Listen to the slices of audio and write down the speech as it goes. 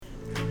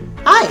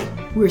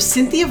We're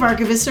Cynthia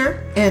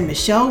Varkevisser and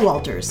Michelle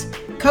Walters,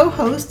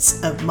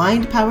 co-hosts of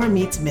Mind Power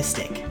Meets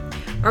Mystic.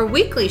 Our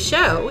weekly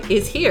show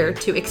is here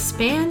to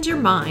expand your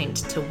mind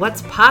to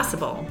what's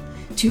possible,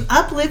 to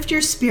uplift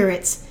your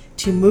spirits,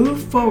 to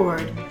move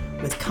forward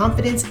with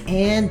confidence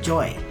and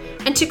joy,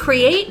 and to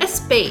create a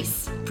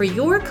space for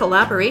your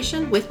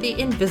collaboration with the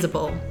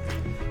invisible.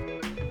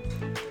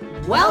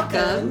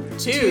 Welcome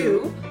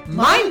to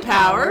Mind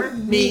Power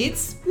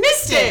Meets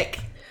Mystic.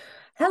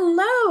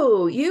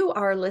 Hello, you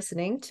are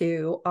listening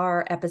to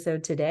our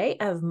episode today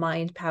of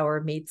Mind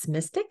Power Meets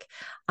Mystic.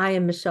 I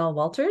am Michelle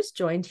Walters,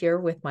 joined here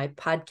with my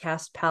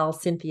podcast pal,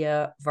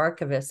 Cynthia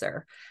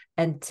Varkevisser.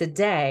 And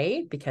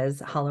today, because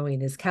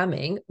Halloween is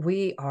coming,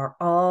 we are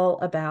all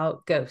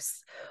about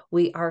ghosts.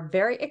 We are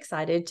very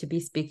excited to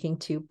be speaking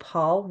to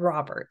Paul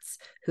Roberts,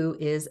 who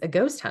is a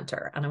ghost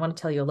hunter. And I want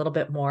to tell you a little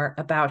bit more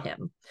about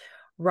him.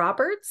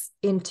 Roberts,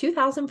 in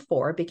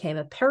 2004, became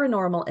a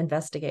paranormal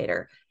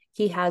investigator.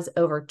 He has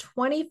over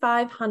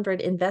 2,500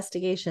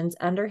 investigations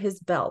under his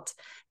belt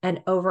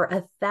and over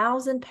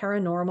 1,000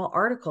 paranormal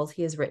articles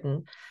he has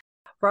written.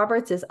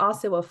 Roberts is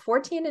also a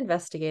 14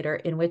 investigator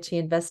in which he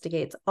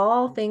investigates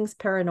all things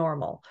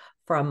paranormal,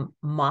 from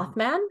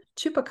Mothman,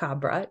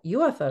 Chupacabra,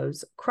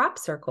 UFOs, crop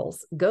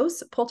circles,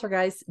 ghosts,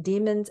 poltergeists,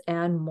 demons,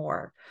 and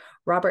more.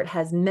 Robert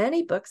has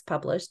many books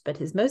published, but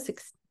his most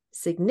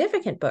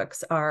significant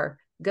books are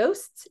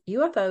Ghosts,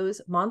 UFOs,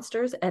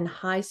 Monsters, and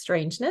High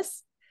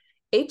Strangeness,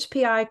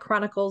 HPI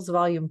Chronicles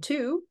Volume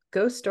 2,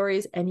 Ghost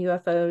Stories and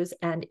UFOs,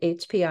 and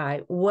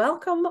HPI.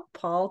 Welcome,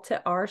 Paul,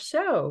 to our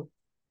show.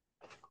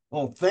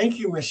 Well, thank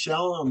you,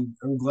 Michelle.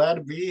 I'm glad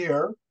to be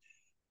here.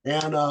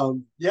 And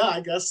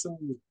I got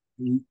some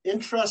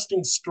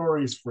interesting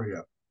stories for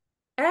you.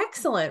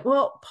 Excellent.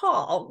 Well,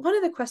 Paul, one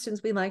of the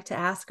questions we like to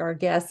ask our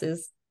guests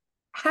is,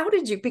 how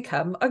did you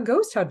become a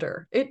ghost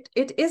hunter? It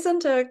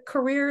isn't a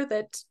career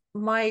that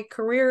my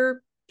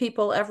career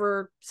people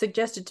ever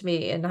suggested to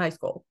me in high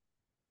school.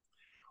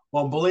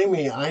 Well, believe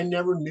me, I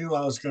never knew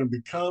I was going to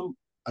become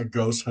a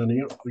ghost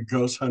hunter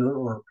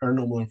or a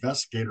paranormal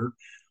investigator.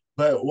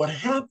 But what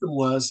happened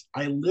was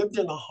I lived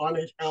in a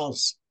haunted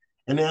house.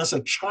 And as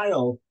a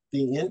child,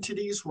 the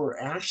entities were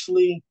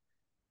actually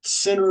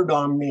centered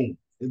on me.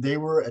 They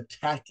were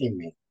attacking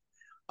me.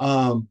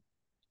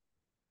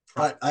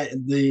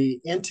 The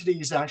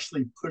entities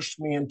actually pushed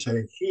me into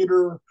a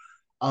heater.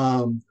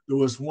 There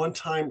was one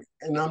time,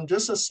 and I'm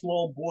just a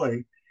small boy,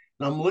 and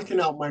I'm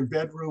looking out my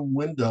bedroom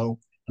window,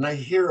 and I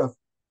hear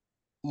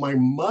my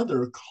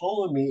mother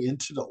calling me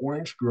into the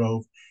orange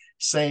grove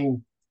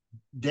saying,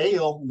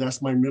 Dale,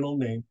 that's my middle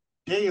name,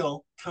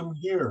 Dale, come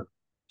here.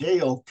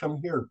 Dale, come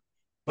here.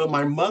 But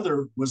my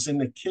mother was in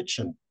the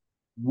kitchen.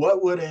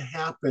 What would have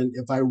happened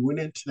if I went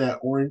into that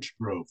orange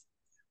grove?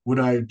 Would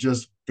I have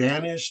just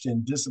vanished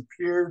and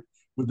disappeared?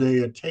 Would they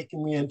have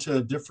taken me into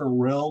a different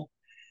realm?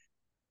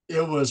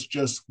 It was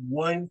just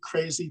one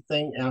crazy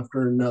thing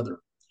after another.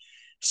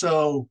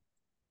 So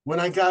when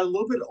I got a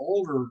little bit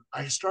older,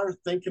 I started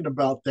thinking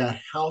about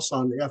that house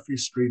on Effie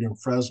Street in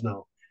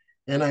Fresno.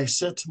 And I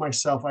said to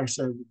myself,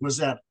 was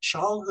that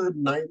childhood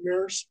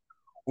nightmares,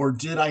 or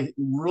did I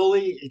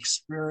really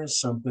experience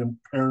something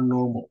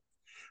paranormal?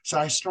 So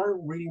I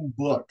started reading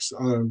books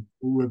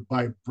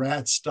by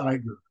Brad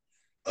Steiger.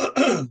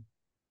 I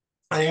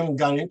even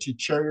got into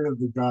Chariot of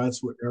the Gods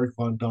with Eric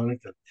von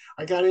Däniken.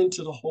 I got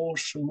into the whole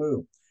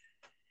shamoo.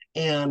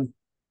 And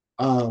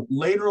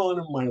later on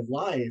in my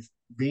life,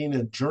 being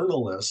a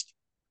journalist,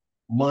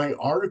 my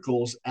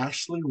articles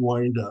actually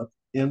wind up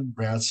in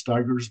Brad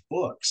Steiger's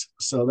books.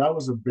 So that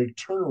was a big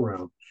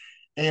turnaround.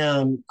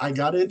 And I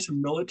got into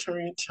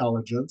military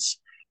intelligence.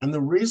 And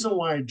the reason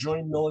why I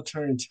joined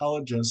military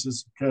intelligence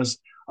is because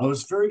I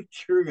was very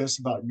curious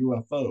about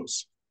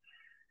UFOs.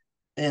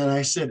 And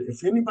I said,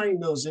 if anybody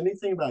knows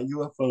anything about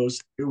UFOs,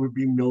 it would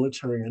be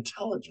military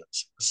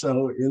intelligence.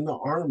 So in the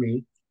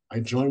Army,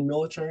 I joined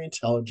military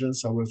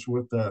intelligence. I was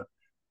with the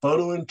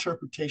Photo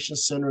Interpretation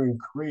Center in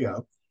Korea,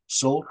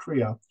 Seoul,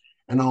 Korea.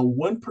 And on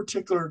one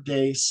particular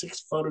day, 6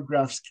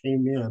 photographs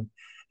came in.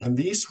 And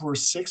these were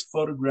 6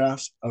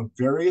 photographs of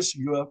various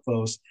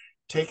UFOs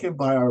taken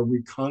by our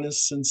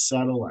reconnaissance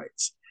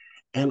satellites.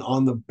 And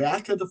on the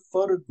back of the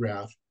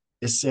photograph,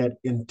 it said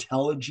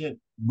intelligent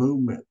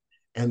movement.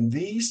 And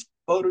these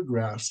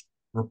photographs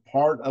were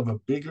part of a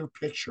bigger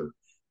picture.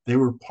 They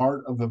were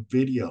part of a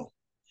video.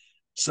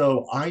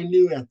 So I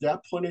knew at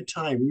that point in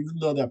time, even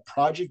though that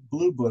Project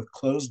Blue Book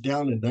closed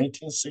down in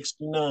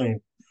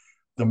 1969,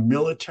 the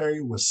military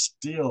was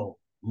still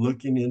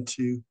looking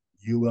into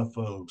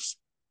UFOs.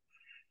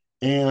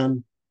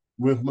 And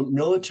with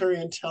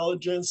military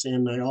intelligence,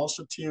 and I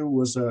also too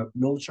was a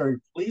military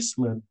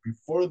policeman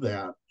before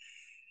that,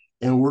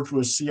 and worked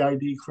with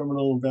CID,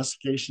 Criminal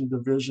Investigation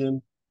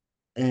Division,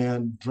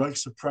 and drug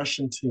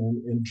suppression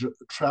team, and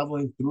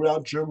traveling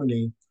throughout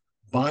Germany,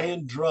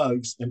 buying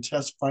drugs and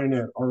testifying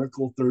at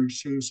Article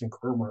 32s and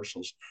court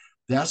martials.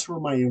 That's where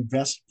my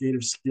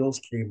investigative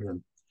skills came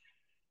in.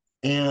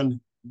 And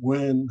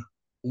when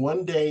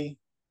one day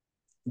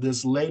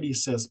this lady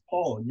says,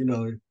 Paul,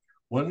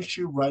 why don't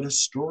you write a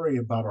story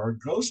about our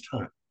ghost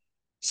hunt?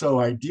 So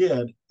I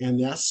did, and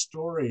that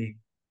story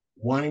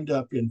wind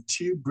up in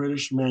two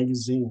British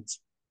magazines.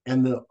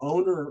 And the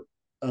owner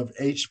of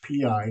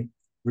HPI,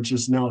 which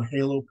is now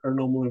Halo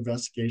Paranormal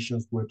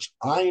Investigations, which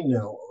I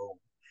now own,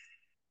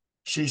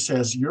 she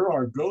says, "You're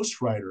our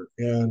ghostwriter."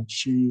 And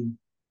she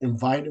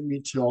invited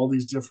me to all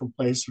these different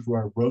places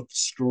where I wrote the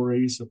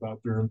stories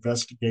about their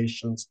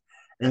investigations.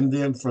 And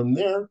then from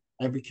there,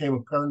 I became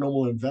a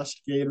paranormal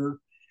investigator.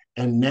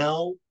 And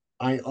now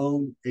I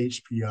own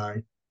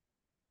HPI,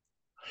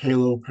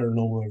 Halo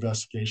Paranormal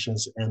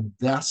Investigations. And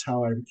that's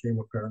how I became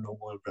a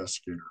paranormal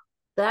investigator.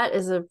 That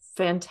is a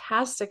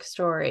fantastic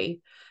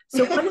story.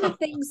 So, one of the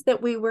things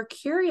that we were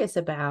curious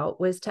about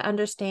was to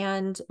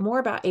understand more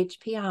about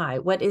HPI.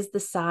 What is the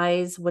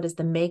size? What is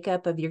the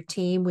makeup of your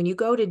team? When you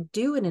go to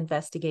do an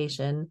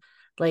investigation,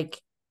 like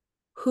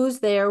who's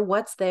there,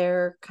 what's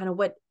there, kind of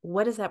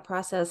what is that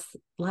process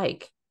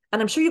like?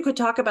 And I'm sure you could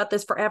talk about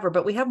this forever,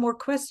 but we have more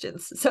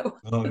questions. So,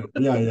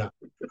 Yeah,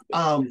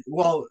 yeah.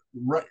 Well,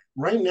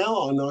 right now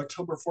on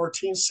October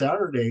 14th,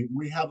 Saturday,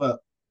 we have a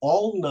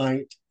all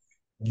night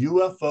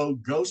UFO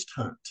ghost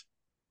hunt.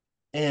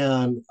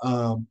 And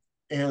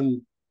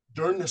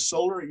during the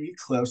solar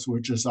eclipse,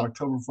 which is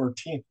October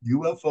 14th,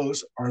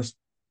 UFOs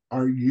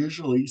are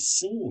usually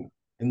seen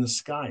in the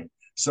sky.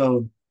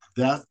 So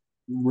that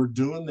we're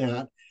doing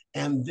that.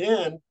 And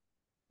then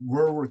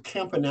where we're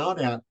camping out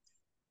at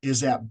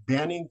is at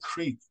Banning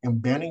Creek,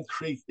 and Banning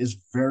Creek is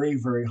very,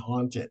 very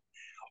haunted.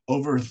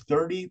 Over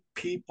 30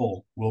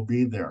 people will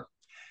be there.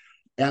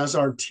 As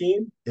our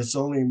team, it's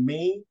only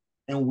me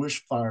and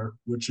Wishfire,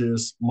 which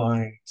is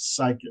my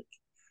psychic.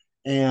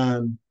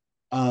 And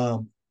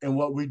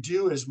what we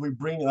do is we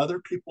bring other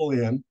people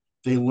in.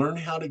 They learn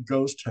how to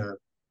ghost hunt,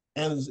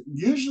 and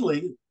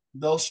usually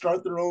they'll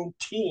start their own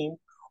team,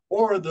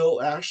 or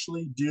they'll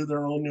actually do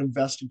their own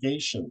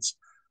investigations.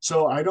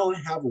 So I don't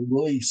have a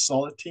really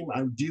solid team.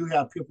 I do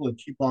have people that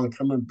keep on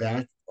coming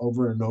back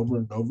over and over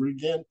and over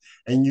again,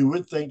 and you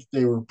would think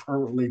they were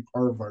permanently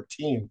part of our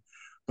team,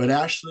 but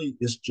actually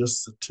it's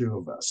just the two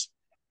of us,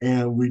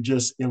 and we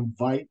just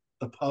invite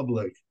the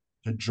public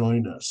to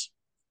join us,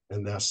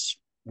 and that's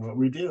what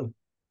we do.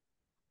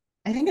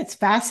 I think it's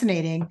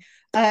fascinating.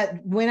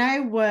 When I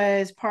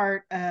was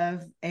part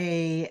of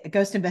a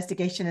ghost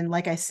investigation, and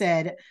like I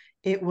said,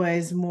 it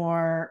was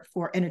more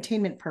for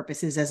entertainment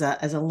purposes as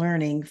a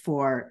learning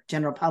for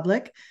general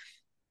public.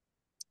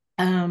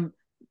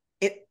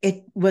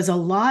 It was a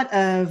lot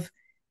of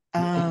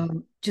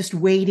just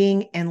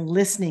waiting and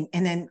listening,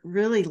 and then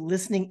really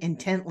listening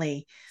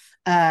intently.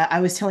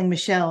 I was telling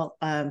Michelle,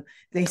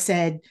 they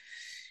said,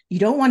 you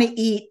don't want to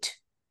eat,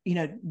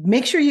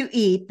 make sure you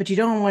eat, but you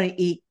don't want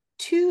to eat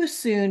too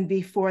soon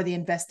before the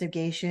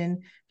investigation,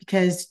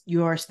 because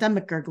your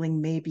stomach gurgling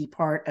may be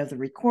part of the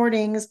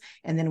recordings,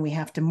 and then we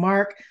have to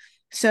mark.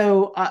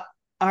 So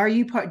are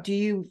you part, do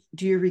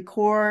you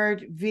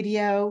record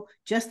video,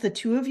 just the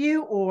two of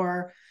you,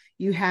 or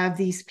you have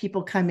these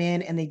people come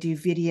in and they do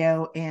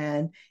video,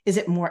 and is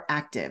it more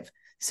active?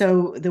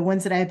 So the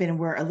ones that I've been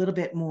were a little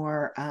bit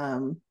more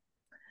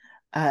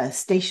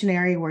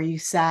stationary, where you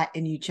sat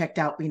and you checked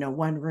out,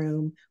 one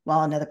room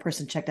while another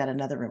person checked out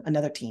another room,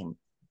 another team.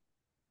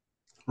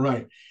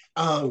 Right.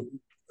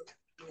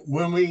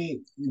 When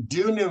we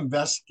do an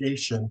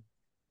investigation,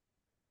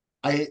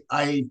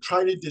 I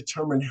try to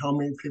determine how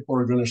many people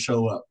are going to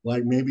show up.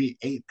 Like maybe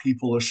 8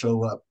 people will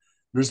show up.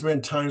 There's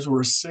been times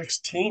where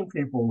 16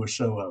 people will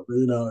show up.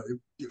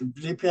 It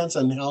depends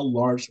on how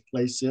large the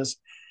place is.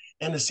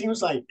 And it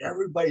seems like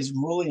everybody's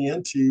really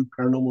into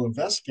paranormal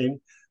investigating.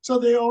 So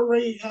they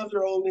already have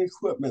their own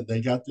equipment.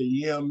 They got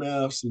the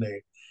EMFs, and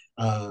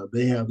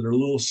they have their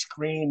little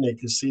screen. They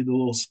can see the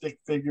little stick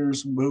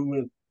figures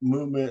movement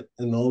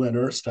and all that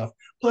other stuff.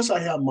 Plus, I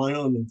have my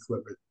own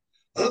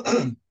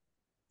equipment.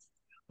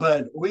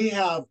 But we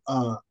have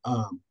a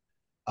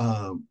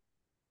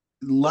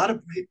lot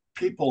of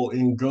people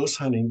in ghost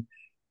hunting.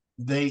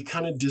 They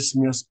kind of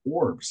dismiss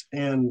orbs,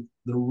 and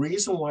the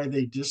reason why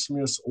they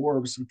dismiss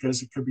orbs,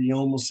 because it could be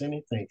almost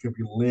anything. It could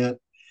be lint,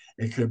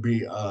 it could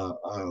be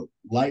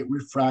light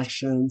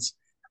refractions,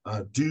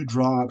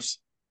 dewdrops,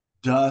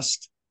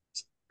 dust,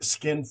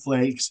 skin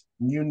flakes,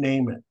 you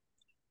name it.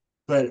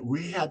 But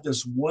we had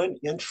this one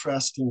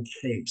interesting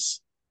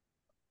case,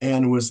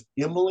 and it was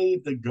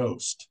Emily the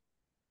ghost.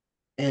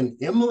 And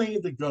Emily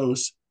the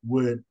ghost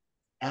would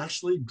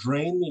actually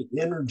drain the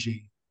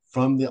energy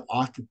from the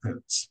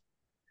occupants,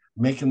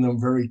 making them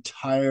very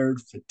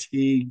tired,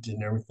 fatigued,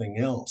 and everything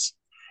else.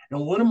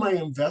 And one of my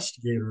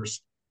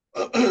investigators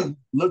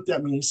looked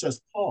at me and he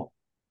says, "Paul,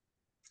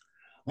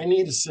 I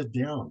need to sit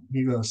down."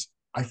 He goes,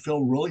 "I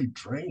feel really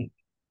drained."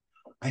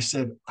 I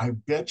said, "I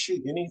bet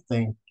you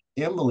anything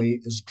Emily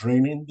is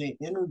draining the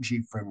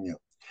energy from you."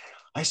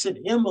 I said,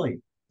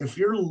 "Emily, if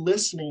you're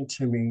listening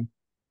to me,"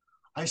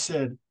 I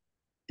said,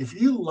 "if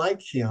you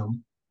like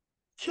him,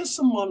 kiss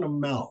him on the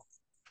mouth."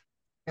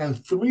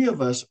 And 3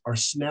 of us are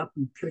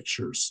snapping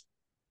pictures.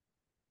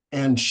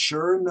 And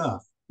sure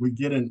enough, we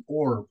get an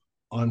orb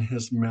on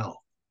his mouth.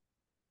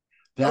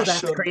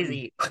 That's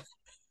crazy.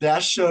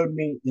 That showed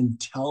me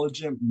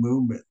intelligent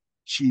movement.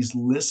 she's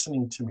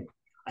listening to me.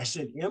 I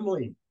said,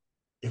 Emily,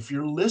 if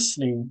you're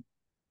listening,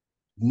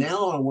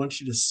 now I want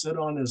you to sit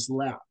on his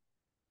lap.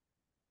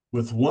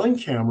 With one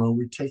camera,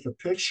 we take a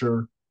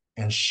picture,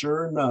 and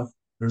sure enough,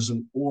 there's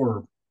an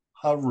orb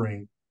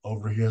hovering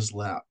over his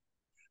lap.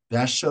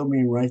 That showed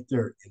me right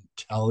there,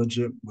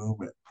 intelligent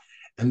movement.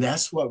 And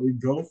that's what we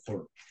go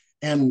for.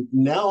 And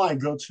now I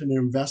go to an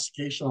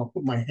investigation. I'll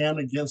put my hand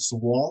against the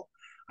wall.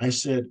 I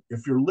said,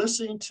 if you're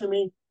listening to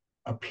me,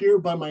 appear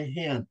by my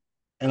hand,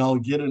 and I'll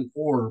get an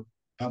orb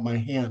at my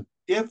hand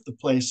if the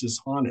place is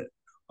haunted.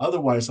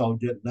 Otherwise, I'll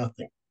get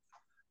nothing.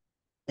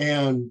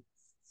 And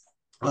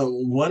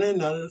one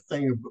another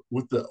thing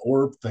with the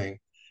orb thing,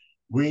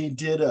 we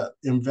did an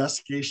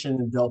investigation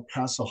in Del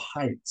Paso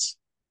Heights,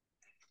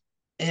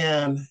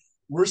 and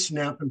we're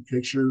snapping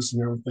pictures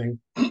and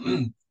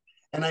everything.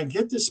 And I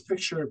get this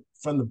picture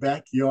from the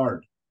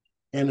backyard,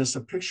 and it's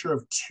a picture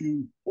of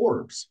two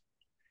orbs.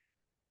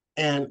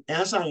 And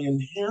as I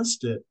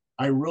enhanced it,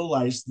 I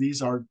realized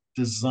these are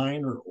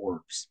designer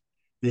orbs.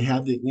 They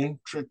have the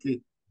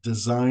intricate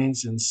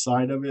designs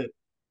inside of it,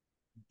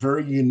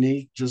 very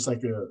unique, just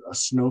like a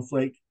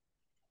snowflake.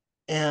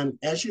 And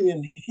as you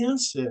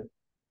enhance it,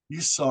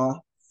 you saw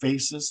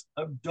faces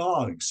of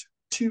dogs,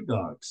 two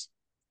dogs.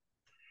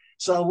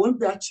 So I went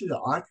back to the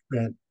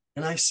occupant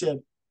and I said,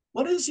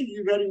 what is it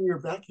you got in your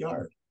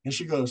backyard? And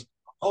she goes,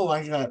 oh,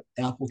 I got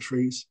apple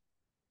trees.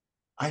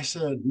 I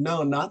said,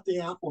 no, not the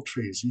apple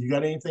trees. You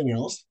got anything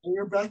else in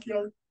your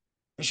backyard?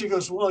 And she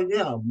goes, well,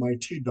 yeah, my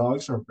two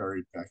dogs are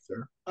buried back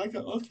there. I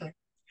go, okay.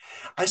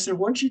 I said,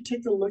 why don't you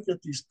take a look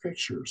at these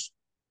pictures?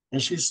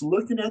 And she's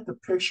looking at the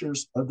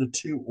pictures of the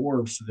two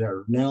orbs that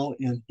are now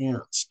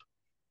enhanced.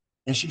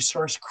 And she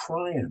starts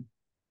crying.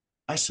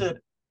 I said,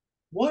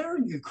 why are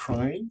you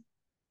crying?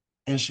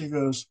 And she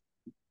goes,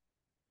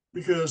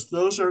 because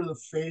those are the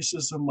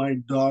faces of my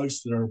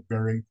dogs that are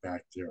buried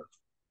back there.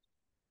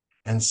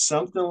 And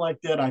something like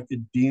that I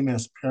could deem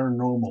as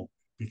paranormal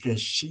because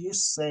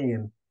she's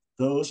saying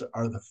those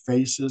are the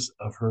faces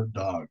of her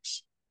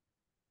dogs.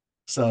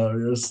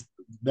 So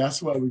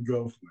that's what we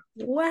go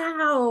for.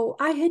 Wow,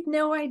 I had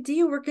no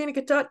idea we're going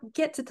to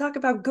get to talk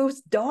about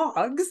ghost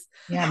dogs.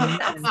 Yeah,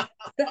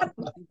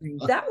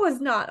 that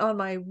was not on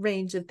my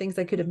range of things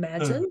I could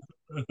imagine.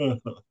 I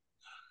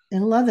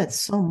love that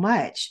so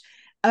much.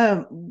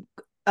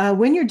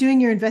 When you're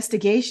doing your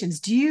investigations,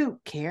 do you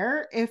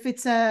care if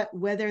it's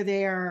whether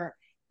they are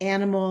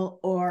animal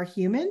or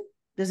human?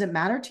 Does it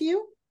matter to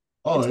you?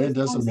 Oh, it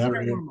doesn't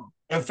matter.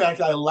 In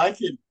fact, I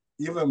like it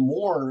even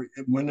more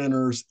when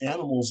there's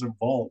animals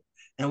involved.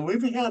 And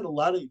we've had a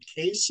lot of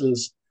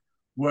cases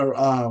where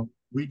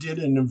we did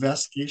an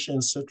investigation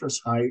in Citrus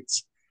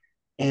Heights,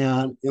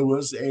 and it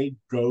was a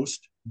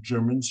ghost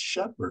German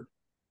Shepherd.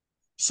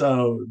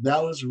 So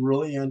that was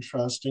really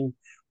interesting.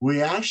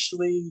 We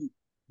actually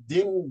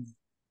didn't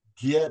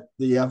get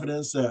the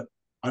evidence that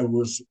I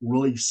was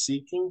really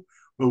seeking,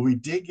 but we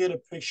did get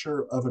a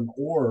picture of an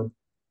orb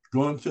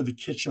going through the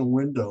kitchen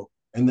window,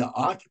 and the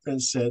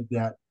occupant said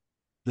that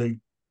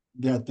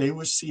they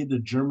would see the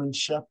German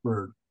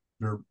Shepherd,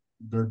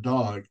 their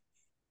dog,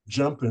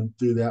 jumping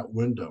through that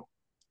window.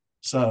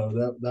 So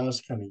that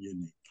was kind of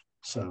unique.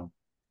 So.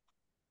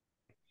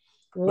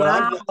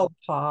 Wow,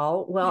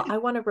 Paul. Well, I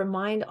want to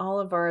remind all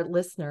of our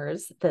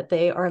listeners that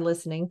they are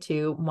listening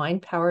to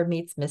Mind Power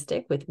Meets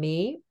Mystic with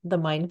me, the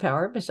Mind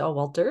Power, Michelle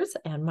Walters,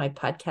 and my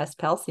podcast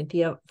pal,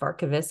 Cynthia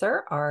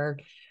Varkevisser, our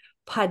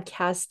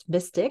podcast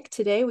mystic.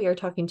 Today, we are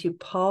talking to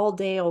Paul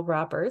Dale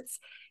Roberts.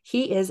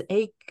 He is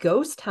a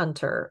ghost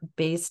hunter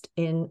based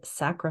in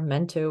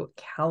Sacramento,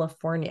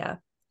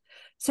 California.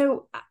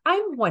 So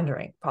I'm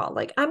wondering, Paul,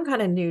 I'm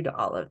kind of new to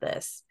all of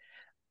this.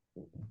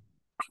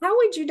 How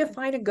would you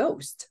define a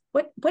ghost?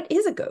 What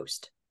is a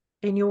ghost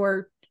in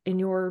your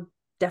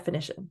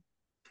definition?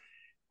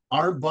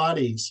 Our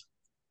bodies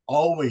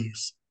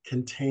always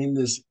contain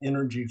this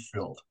energy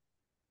field.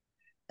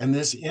 And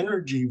this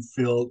energy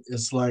field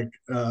is like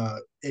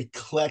it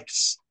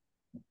collects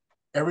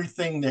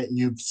everything that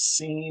you've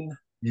seen,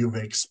 you've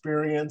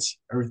experienced,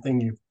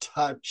 everything you've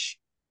touched,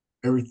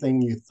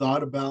 everything you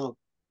thought about,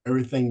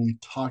 everything you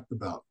talked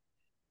about.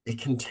 It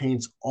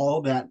contains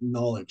all that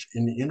knowledge,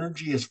 and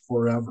energy is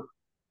forever.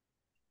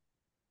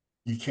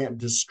 You can't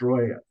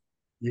destroy it.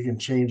 You can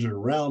change it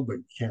around, but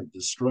you can't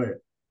destroy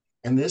it.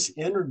 And this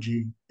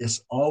energy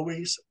is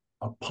always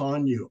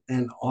upon you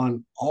and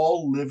on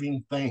all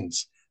living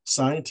things.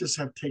 Scientists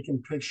have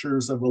taken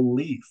pictures of a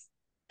leaf,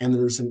 and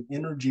there's an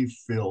energy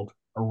field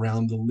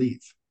around the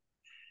leaf.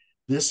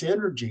 This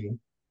energy,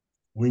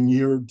 when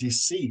you're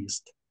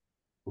deceased,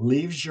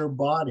 leaves your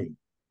body.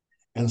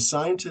 And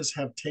scientists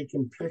have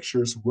taken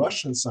pictures,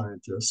 Russian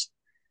scientists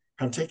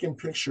have taken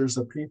pictures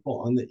of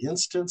people on the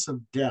instance of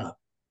death,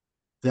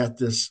 that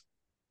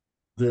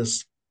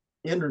this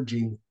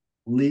energy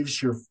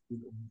leaves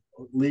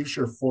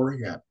your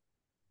forehead.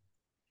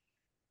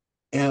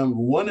 And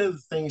one of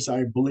the things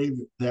I believe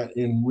that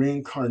in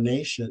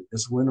reincarnation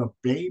is when a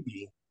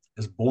baby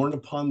is born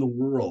upon the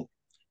world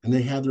and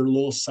they have their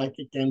little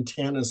psychic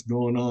antennas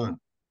going on.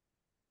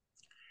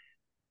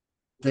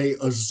 They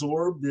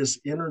absorb this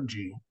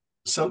energy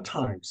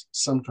sometimes,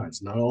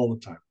 not all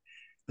the time.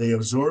 They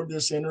absorb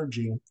this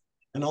energy,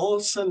 and all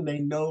of a sudden they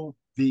know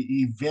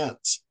the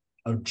events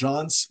of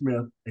John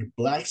Smith, a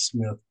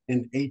blacksmith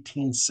in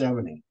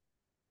 1870.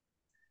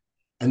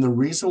 And the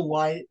reason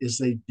why is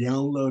they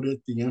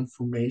downloaded the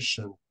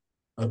information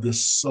of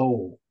this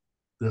soul,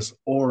 this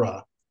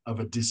aura of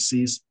a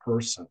deceased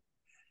person.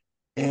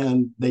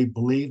 And they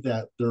believe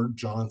that they're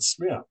John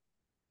Smith,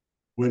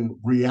 when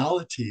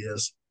reality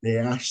is they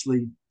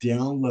actually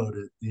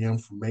downloaded the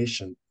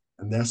information.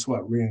 And that's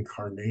what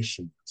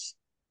reincarnation is.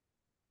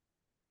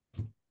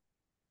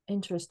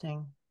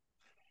 Interesting.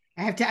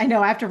 I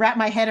know I have to wrap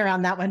my head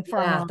around that one for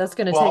a Yeah, moment. that's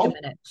going to take a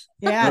minute.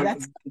 Yeah,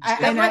 that's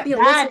That might be a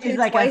that listen is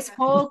to like twice a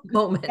whole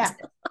moment. Yeah,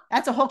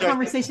 that's a whole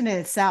conversation in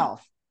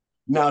itself.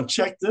 Now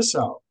check this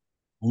out.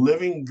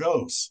 Living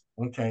ghosts.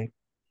 Okay.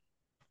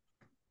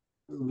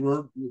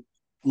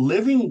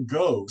 Living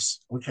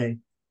ghosts. Okay.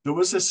 There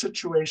was a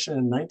situation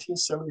in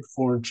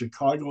 1974 in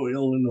Chicago,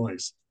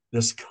 Illinois.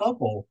 This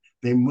couple,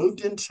 they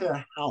moved into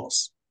a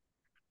house.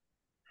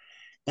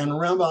 And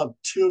around about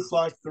 2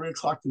 o'clock, 3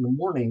 o'clock in the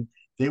morning,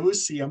 they would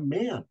see a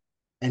man,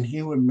 and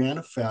he would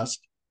manifest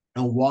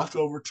and walk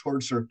over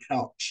towards their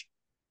couch.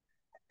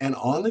 And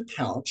on the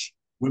couch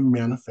would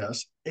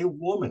manifest a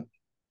woman.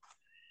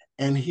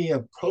 And he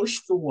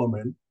approached the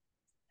woman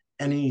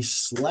and he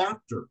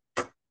slapped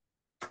her.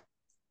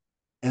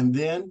 And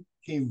then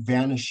he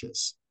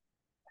vanishes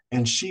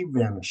and she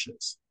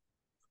vanishes.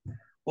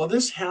 Well,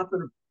 this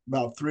happened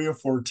about 3 or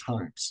 4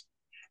 times.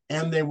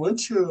 And they went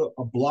to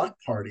a block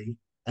party,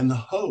 and the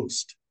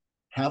host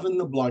having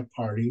the block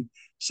party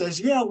says,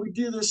 yeah, we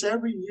do this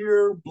every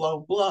year, blah,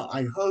 blah.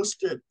 I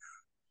host it.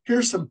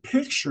 Here's some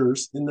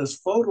pictures in this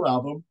photo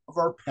album of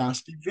our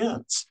past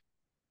events.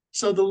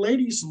 So the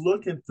lady's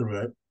looking through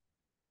it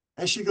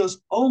and she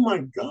goes, oh my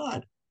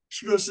God.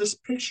 She goes, this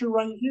picture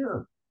right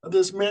here of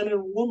this man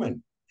and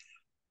woman,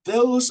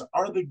 those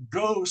are the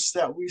ghosts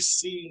that we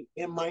see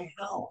in my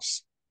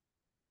house.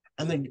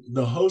 And then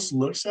the host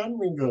looks at him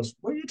and goes,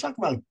 what are you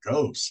talking about,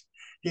 ghosts?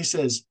 He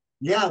says,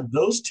 yeah,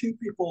 those two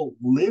people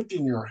lived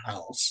in your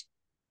house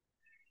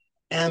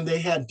and they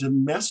had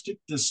domestic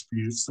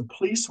disputes. The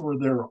police were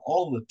there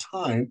all the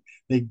time.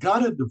 They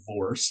got a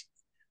divorce.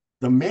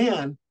 The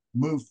man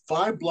moved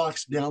 5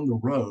 blocks down the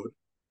road,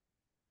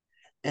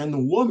 and the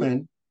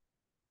woman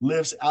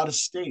lives out of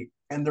state,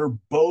 and they're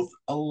both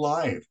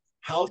alive.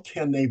 How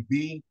can they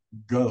be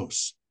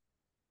ghosts?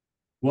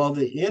 Well,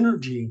 the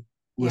energy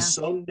was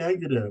so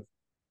negative,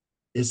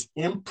 it's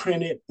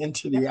imprinted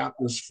into the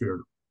atmosphere.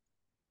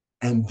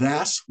 And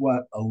that's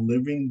what a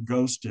living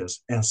ghost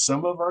is. And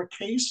some of our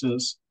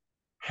cases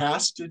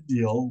has to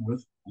deal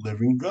with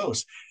living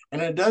ghosts.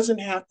 And it doesn't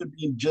have to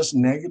be just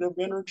negative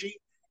energy.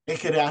 It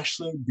could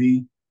actually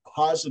be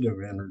positive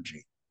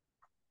energy.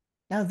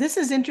 Now, this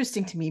is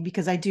interesting to me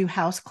because I do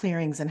house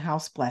clearings and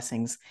house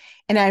blessings.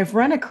 And I've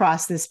run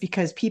across this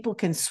because people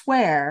can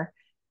swear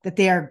that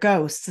they are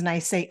ghosts. And I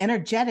say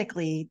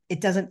energetically,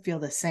 it doesn't feel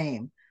the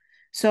same.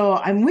 So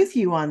I'm with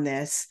you on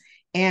this.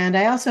 And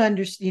I also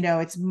understand,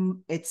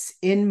 it's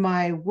in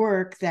my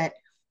work that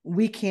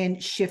we can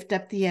shift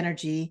up the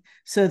energy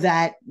so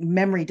that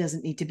memory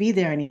doesn't need to be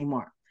there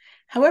anymore.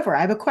 However,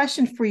 I have a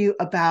question for you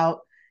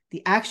about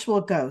the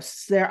actual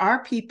ghosts. There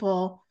are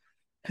people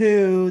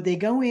who they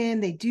go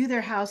in, they do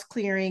their house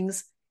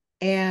clearings,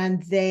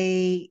 and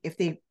if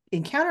they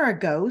encounter a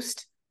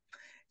ghost,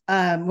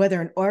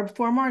 whether in orb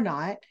form or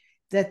not,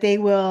 that they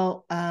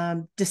will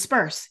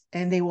disperse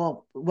and they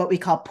will what we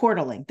call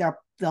portaling.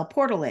 They'll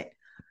portal it.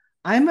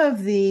 I'm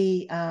of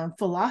the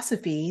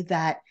philosophy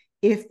that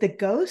if the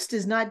ghost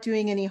is not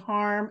doing any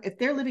harm, if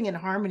they're living in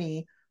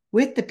harmony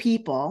with the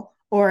people,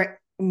 or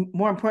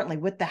more importantly,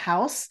 with the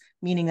house,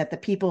 meaning that the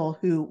people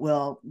who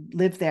will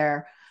live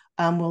there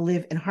will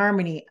live in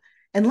harmony,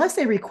 unless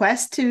they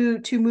request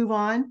to move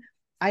on,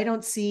 I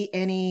don't see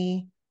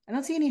any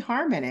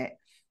harm in it.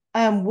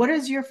 What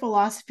is your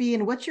philosophy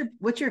and what's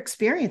your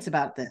experience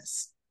about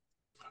this?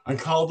 I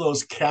call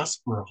those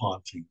Casper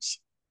hauntings.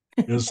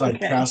 It's like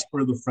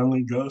Casper the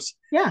Friendly Ghost.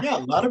 Yeah.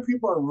 A lot of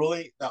people are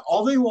really,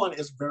 all they want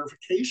is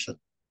verification.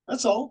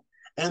 That's all.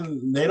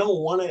 And they don't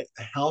want a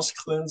house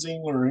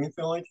cleansing or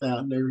anything like that.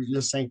 And they're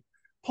just saying,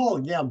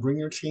 Paul, yeah, bring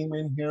your team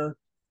in here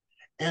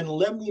and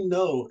let me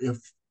know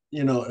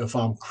if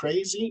I'm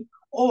crazy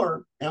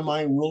or am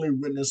I really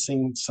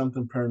witnessing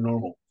something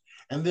paranormal.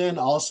 And then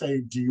I'll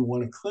say, do you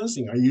want a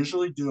cleansing? I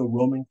usually do a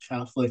Roman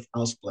Catholic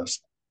house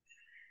blessing.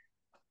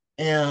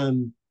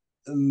 And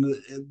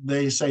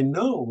they say,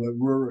 no,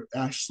 we're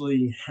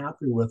actually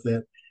happy with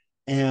it.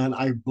 And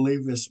I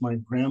believe it's my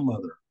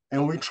grandmother.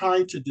 And we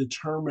try to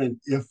determine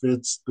if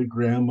it's the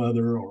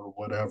grandmother or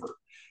whatever.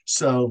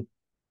 So,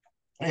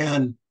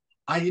 and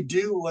I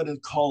do what is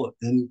called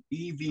an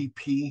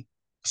EVP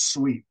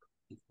sweep,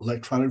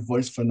 electronic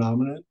voice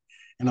phenomenon.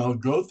 And I'll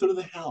go through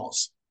the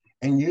house.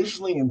 And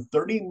usually in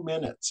 30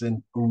 minutes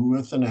and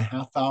within a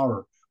half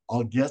hour,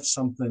 I'll get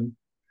something,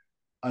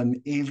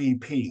 an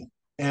EVP.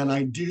 And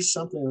I do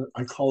something,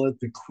 I call it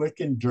the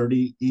quick and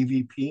dirty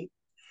EVP.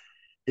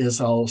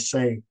 is I'll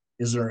say,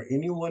 is there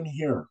anyone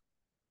here?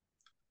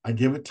 I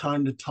give it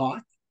time to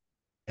talk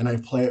and I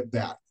play it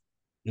back.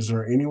 Is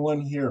there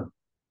anyone here?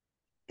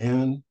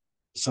 And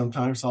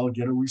sometimes I'll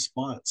get a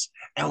response.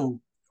 And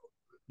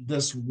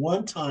this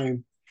one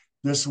time,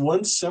 this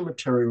one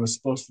cemetery was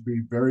supposed to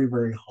be very,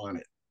 very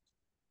haunted.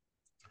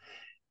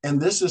 And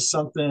this is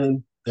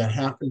something that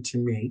happened to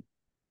me.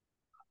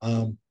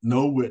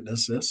 No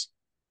witnesses,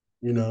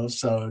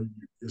 so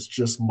it's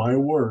just my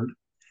word.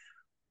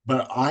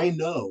 But I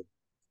know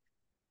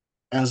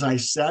as I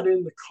sat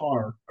in the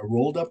car, I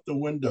rolled up the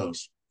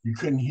windows, you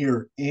couldn't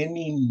hear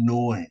any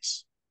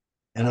noise.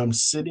 And I'm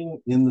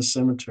sitting in the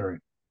cemetery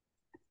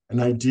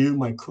and I do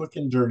my quick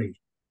and dirty.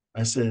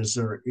 I say, is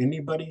there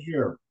anybody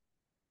here?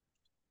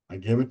 I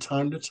give it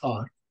time to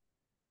talk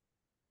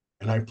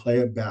and I play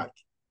it back.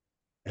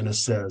 And it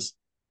says,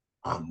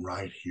 I'm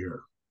right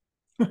here.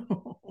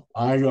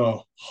 I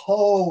go,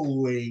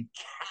 holy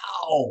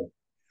cow.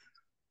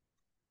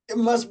 It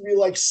must be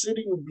like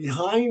sitting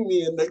behind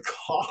me in the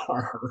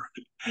car.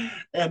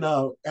 And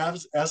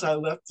as I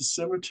left the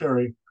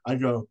cemetery, I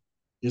go,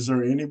 is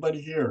there anybody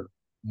here?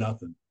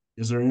 Nothing.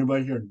 Is there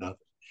anybody here? Nothing.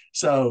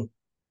 So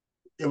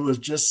it was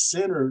just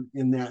centered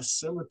in that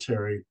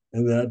cemetery,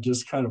 and that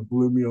just kind of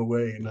blew me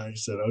away. And I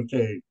said,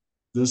 okay,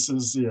 this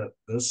is it.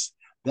 That's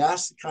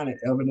the kind of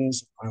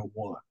evidence I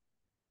want.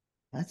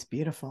 That's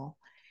beautiful.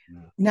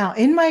 Yeah. Now,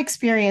 in my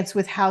experience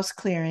with house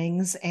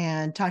clearings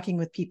and talking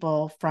with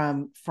people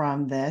from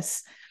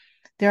this,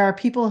 there are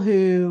people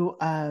who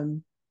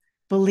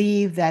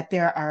believe that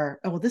there are,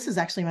 this is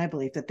actually my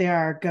belief, that there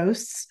are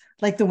ghosts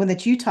like the one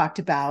that you talked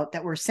about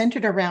that were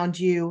centered around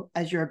you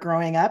as you're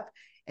growing up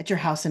at your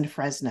house in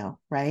Fresno,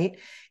 right?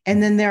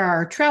 And then there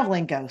are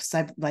traveling ghosts,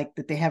 like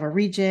that they have a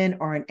region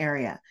or an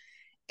area.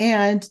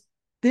 And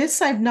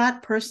this I've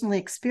not personally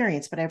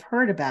experienced, but I've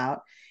heard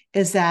about,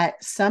 is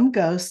that some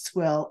ghosts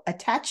will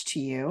attach to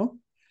you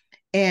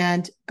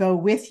and go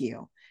with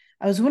you.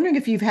 I was wondering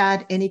if you've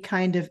had any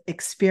kind of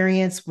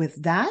experience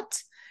with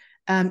that.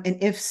 And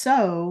if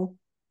so,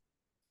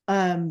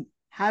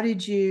 how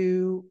did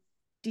you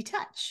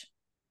detach?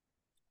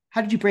 How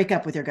did you break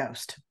up with your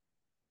ghost?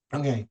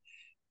 Okay.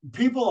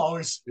 People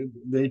always,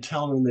 they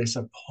tell me, they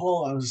said,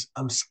 Paul,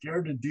 I'm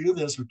scared to do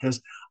this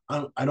because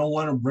I don't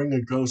want to bring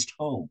a ghost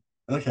home.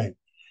 Okay.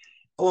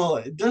 Well,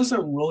 it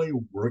doesn't really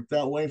work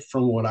that way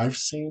from what I've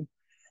seen.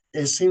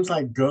 It seems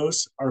like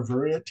ghosts are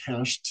very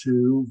attached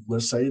to,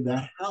 let's say,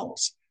 that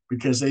house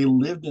because they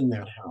lived in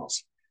that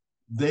house.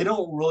 They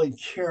don't really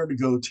care to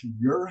go to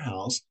your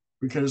house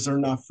because they're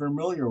not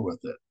familiar with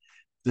it.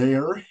 They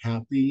are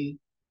happy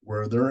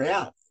where they're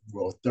at,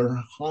 what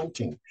they're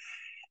haunting.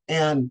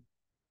 And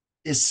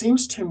it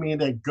seems to me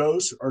that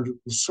ghosts are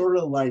sort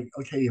of like,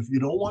 okay, if you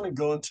don't want to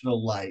go into the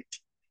light,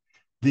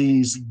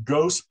 these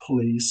ghost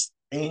police,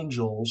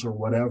 angels or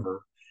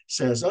whatever,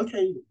 says,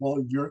 okay,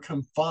 well, you're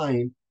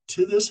confined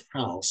to this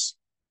house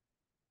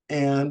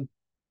and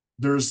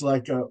there's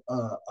like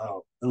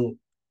an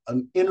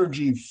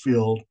energy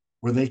field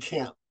where they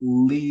can't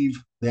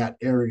leave that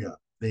area.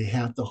 They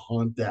have to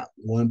haunt that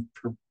one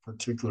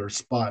particular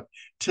spot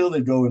till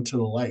they go into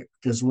the light.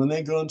 Because when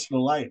they go into the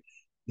light,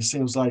 it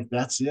seems like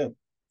that's it.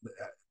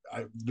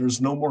 There's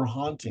no more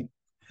haunting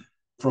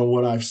from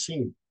what I've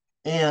seen.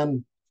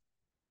 And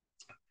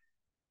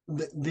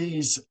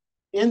these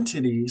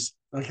entities,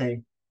 okay,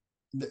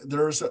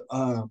 there's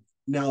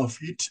now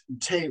if you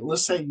take,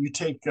 let's say you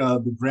take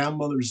the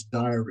grandmother's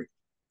diary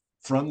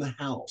from the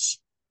house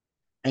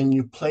and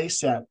you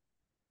place that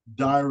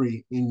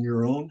diary in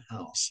your own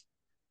house,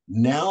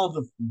 now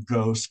the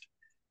ghost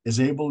is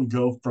able to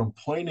go from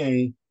point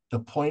A to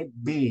point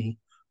B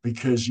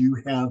because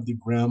you have the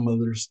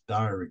grandmother's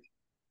diary.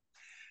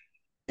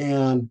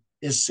 And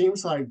it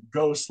seems like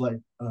ghosts like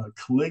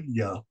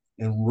Caligula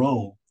in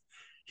Rome,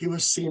 he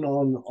was seen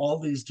on all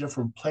these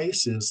different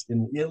places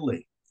in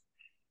Italy.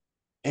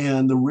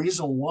 And the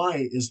reason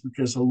why is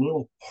because a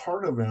little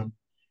part of him,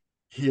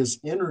 his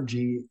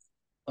energy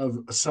of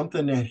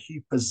something that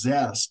he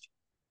possessed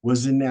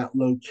was in that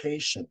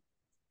location.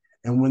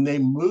 And when they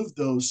moved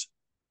those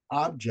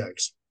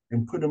objects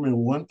and put them in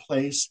one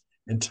place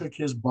and took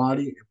his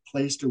body and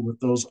placed it with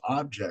those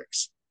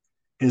objects,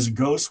 his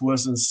ghost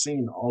wasn't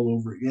seen all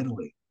over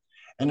Italy.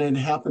 And it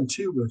happened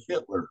too with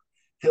Hitler.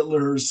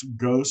 Hitler's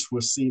ghost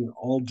was seen in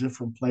all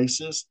different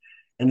places.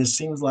 And it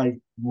seems like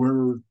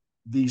where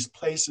these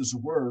places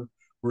were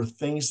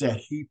things that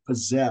he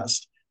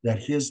possessed,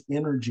 that his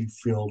energy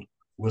field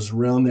was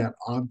around that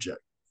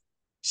object.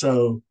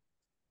 So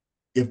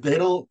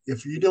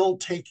if you don't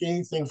take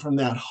anything from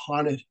that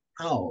haunted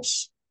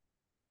house,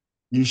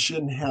 you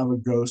shouldn't have a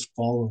ghost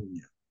following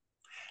you.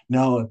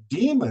 Now, a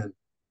demon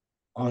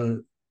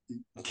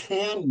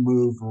can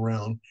move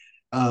around.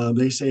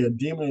 They say a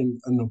demon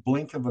in the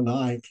blink of an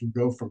eye can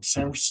go from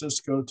San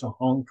Francisco to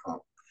Hong Kong.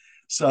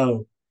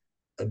 So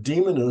a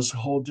demon is a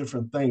whole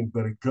different thing,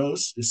 but a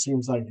ghost, it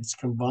seems like it's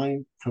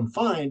confined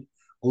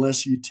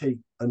unless you take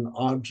an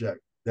object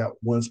that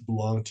once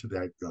belonged to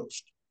that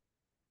ghost.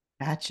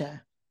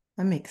 Gotcha.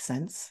 That makes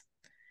sense.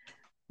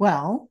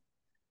 Well,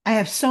 I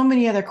have so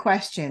many other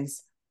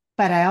questions,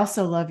 but I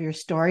also love your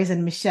stories.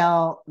 And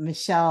Michelle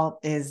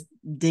is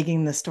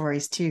digging the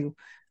stories too.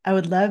 I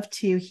would love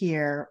to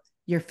hear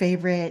your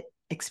favorite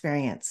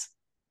experience.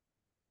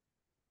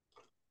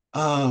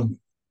 Um,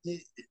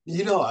 I've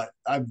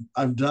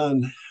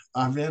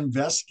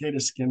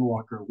investigated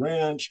Skinwalker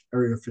Ranch,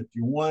 Area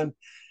 51,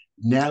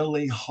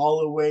 Natalee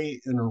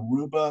Holloway in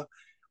Aruba,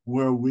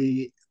 where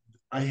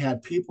I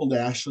had people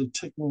that actually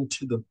took me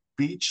to the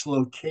beach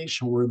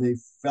location where they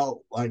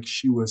felt like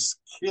she was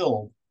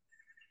killed.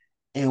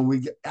 And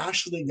we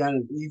actually got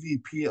an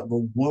EVP of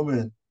a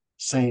woman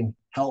saying,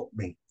 "Help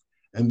me."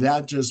 And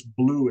that just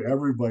blew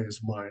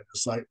everybody's mind.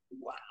 It's like,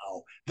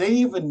 wow. They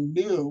even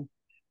knew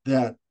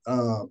that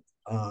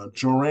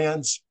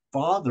Joranne's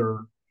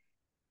father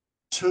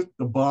took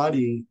the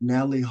body,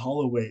 Natalee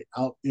Holloway,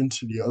 out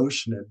into the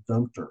ocean and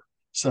dumped her.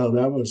 So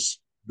that was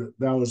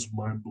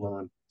mind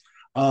blowing.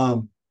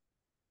 Um,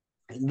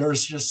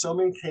 there's just so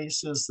many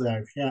cases that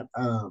I've had.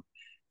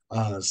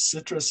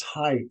 Citrus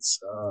Heights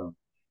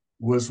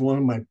was one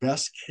of my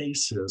best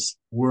cases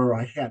where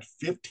I had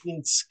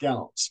 15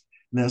 scouts,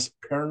 and that's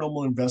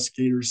paranormal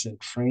investigators in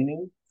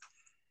training.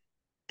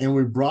 And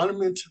we brought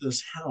them into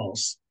this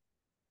house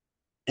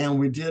and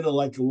we did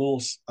like a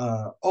little,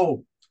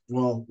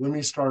 well, let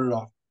me start it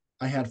off.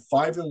 I had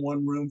 5 in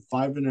one room,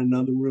 5 in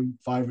another room,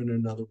 5 in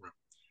another room.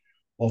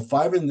 Well,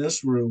 5 in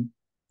this room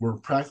were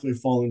practically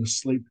falling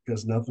asleep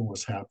because nothing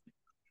was happening.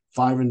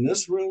 5 in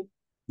this room,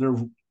 they're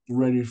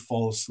ready to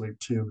fall asleep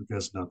too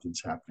because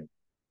nothing's happening.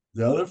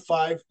 The other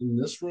 5 in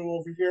this room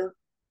over here,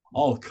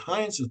 all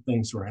kinds of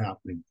things were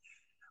happening.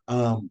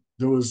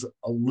 There was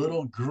a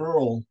little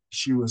girl,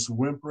 she was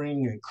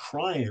whimpering and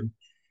crying,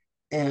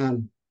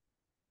 and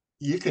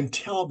you can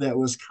tell that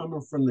was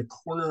coming from the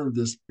corner of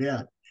this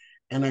bed.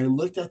 And I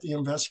looked at the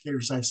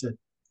investigators, I said,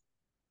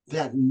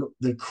 that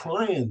the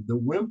crying, the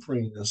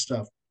whimpering and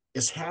stuff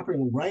is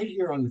happening right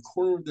here on the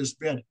corner of this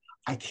bed.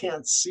 I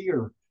can't see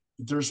her.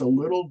 There's a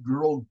little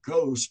girl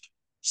ghost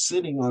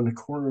sitting on the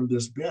corner of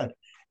this bed.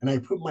 And I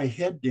put my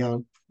head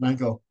down and I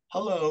go,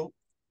 "Hello."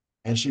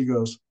 And she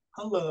goes,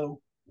 "Hello,"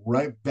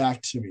 right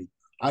back to me.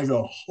 I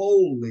go,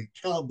 "Holy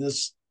cow,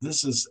 this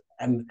is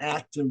an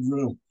active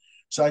room."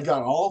 So I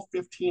got all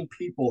 15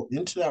 people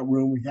into that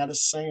room. We had a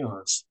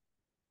seance.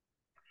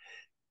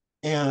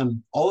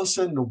 And all of a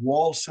sudden, the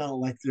walls sounded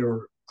like they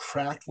were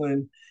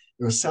crackling.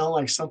 It would sound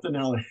like something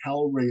out of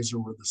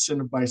Hellraiser where the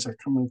Cenobites are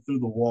coming through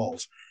the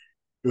walls.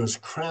 It was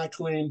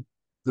crackling.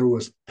 There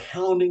was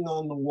pounding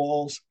on the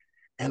walls.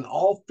 And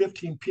all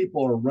 15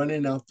 people are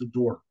running out the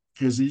door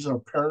because these are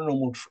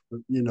paranormal,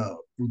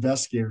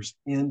 investigators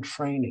in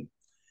training.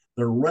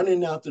 They're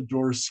running out the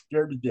door,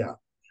 scared to death.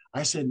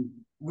 I said,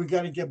 "We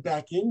got to get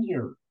back in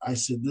here." I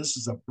said, "This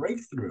is a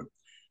breakthrough."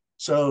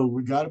 So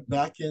we got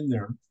back in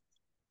there.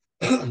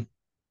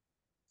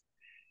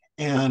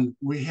 And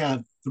we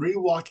had 3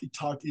 walkie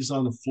talkies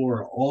on the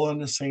floor, all on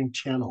the same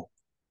channel.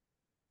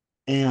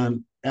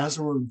 And as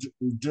we were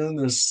doing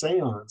this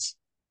seance,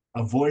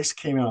 a voice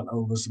came out. It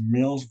was a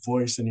male's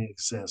voice, and he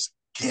says,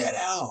 "Get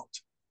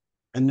out."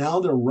 And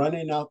now they're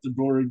running out the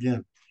door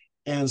again.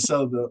 And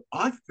so the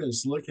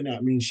occupant's looking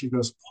at me and she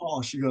goes,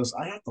 "Paul," she goes,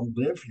 "I have to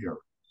live here."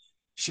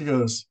 She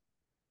goes,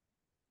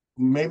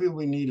 "Maybe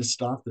we need to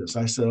stop this."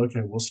 I said,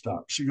 "Okay, we'll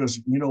stop." She goes,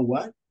 "You know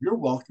what? You're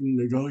welcome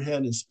to go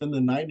ahead and spend the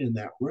night in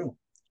that room."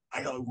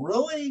 I go,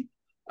 "Really?"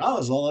 I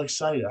was all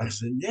excited. I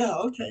said, "Yeah,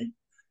 okay."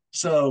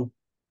 So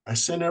I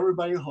sent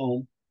everybody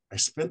home. I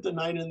spent the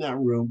night in that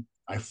room.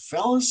 I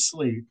fell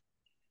asleep.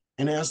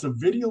 And as the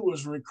video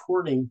was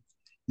recording,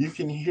 you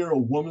can hear a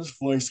woman's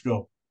voice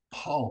go,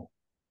 "Paul,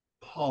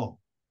 Paul,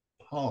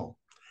 Paul."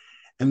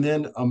 And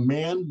then a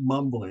man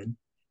mumbling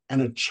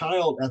and a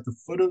child at the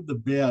foot of the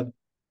bed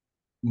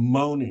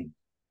moaning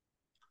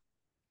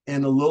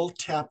and a little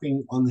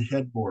tapping on the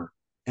headboard.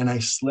 And I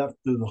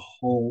slept through the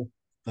whole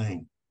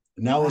thing.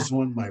 And that Wow. was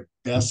one of my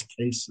best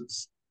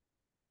cases.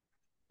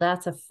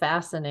 That's a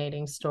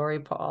fascinating story,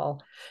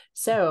 Paul.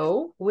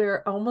 So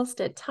we're almost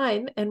at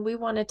time, and we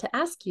wanted to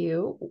ask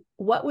you,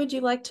 what would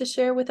you like to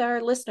share with our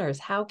listeners?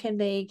 How can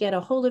they get a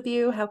hold of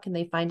you? How can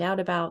they find out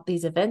about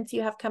these events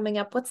you have coming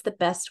up? What's the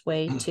best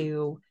way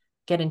to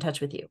get in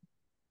touch with you?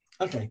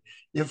 Okay.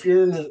 If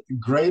you're in the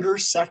greater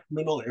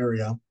Sacramento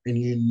area and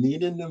you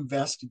need an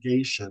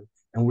investigation,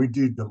 and we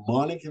do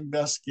demonic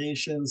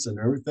investigations and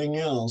everything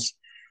else,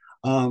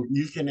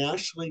 you can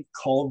actually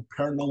call the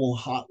paranormal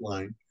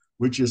hotline,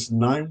 which is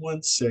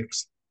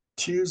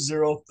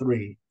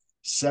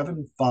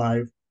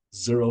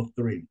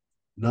 916-203-7503.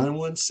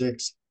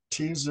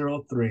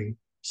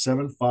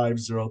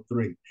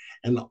 916-203-7503.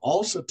 And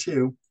also,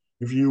 too,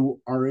 if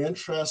you are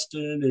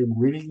interested in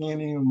reading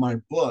any of my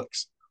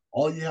books,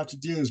 all you have to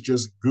do is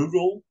just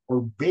Google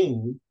or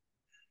Bing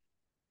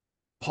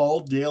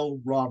Paul Dale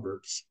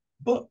Roberts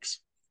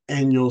books,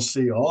 and you'll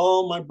see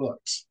all my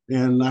books.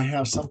 And I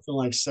have something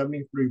like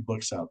 73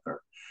 books out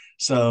there.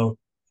 So,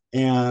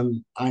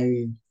 and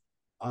I'm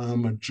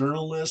a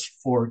journalist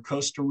for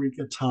Costa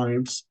Rica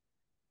Times,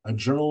 a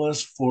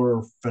journalist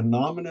for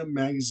Phenomena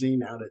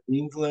magazine out of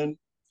England.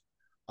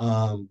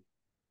 Um,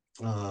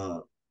 uh,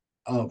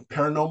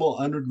 Paranormal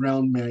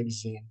Underground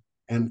magazine,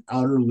 and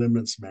Outer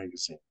Limits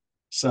magazine.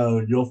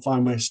 So you'll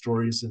find my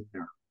stories in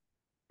there.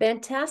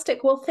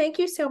 Fantastic. Well, thank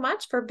you so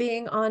much for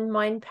being on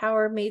Mind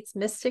Power Meets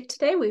Mystic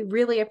today. We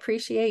really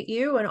appreciate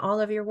you and all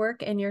of your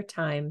work and your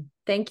time.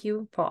 Thank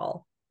you,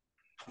 Paul.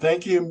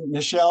 Thank you,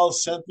 Michelle,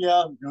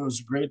 Cynthia. It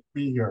was great to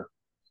be here.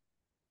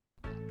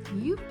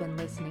 You've been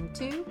listening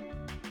to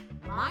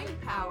Mind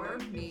Power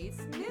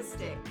Meets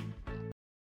Mystic.